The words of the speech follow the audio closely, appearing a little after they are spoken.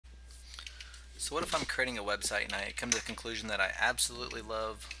So what if I'm creating a website and I come to the conclusion that I absolutely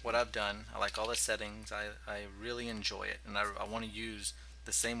love what I've done. I like all the settings. I really enjoy it, and I want to use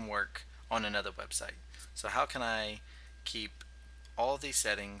the same work on another website. So how can I keep all of these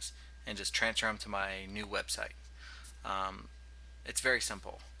settings and just transfer them to my new website? Um, it's very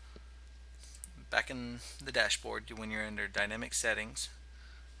simple. Back in the dashboard, when you're under Dynamic Settings,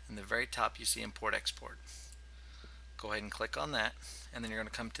 in the very top you see Import Export. Go ahead and click on that, and then you're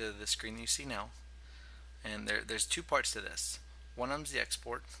going to come to the screen that you see now. And there's two parts to this. One of them's the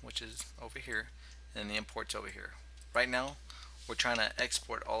export, which is over here, and the import's over here. Right now, we're trying to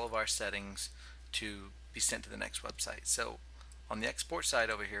export all of our settings to be sent to the next website. So on the export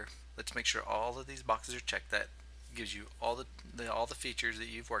side over here, let's make sure all of these boxes are checked. That gives you all the features that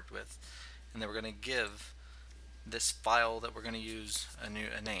you've worked with, and then we're going to give this file that we're going to use a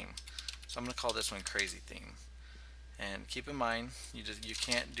name. So I'm going to call this one Crazy Theme. And keep in mind, you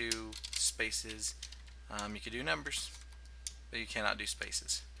can't do spaces. You can do numbers, but you cannot do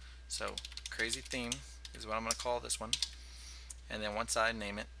spaces. So Crazy Theme is what I'm going to call this one. And then once I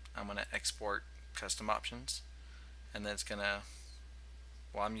name it, I'm going to export custom options. And then it's going to,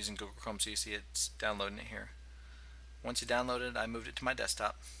 well, I'm using Google Chrome, so you see it's downloading it here. Once you download it, I moved it to my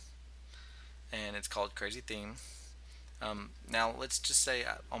desktop, and it's called Crazy Theme. Now let's just say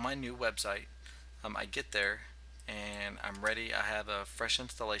on my new website, I get there and I'm ready. I have a fresh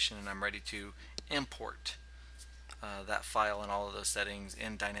installation and I'm ready to import that file and all of those settings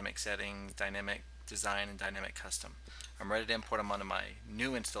in Dynamic Settings, Dynamic Design, and Dynamic Custom. I'm ready to import them onto my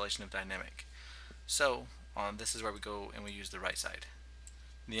new installation of Dynamic. So this is where we go and we use the right side,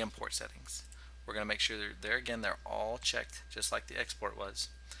 the import settings. We're going to make sure they're all checked just like the export was.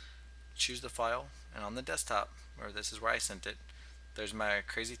 Choose the file, and on the desktop, or this is where I sent it, there's my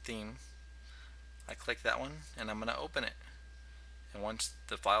Crazy Theme. I click that one and I'm going to open it. And once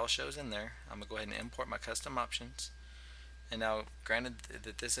the file shows in there, I'm going to go ahead and import my custom options. And now, granted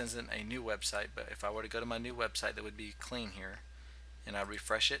that this isn't a new website, but if I were to go to my new website, that would be clean here, and I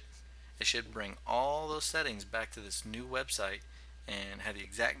refresh it, it should bring all those settings back to this new website and have the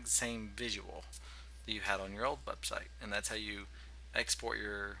exact same visual that you had on your old website. And that's how you export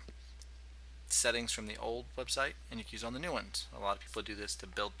your settings from the old website and you can use on the new ones. A lot of people do this to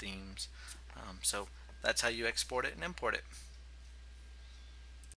build themes. So that's how you export it and import it.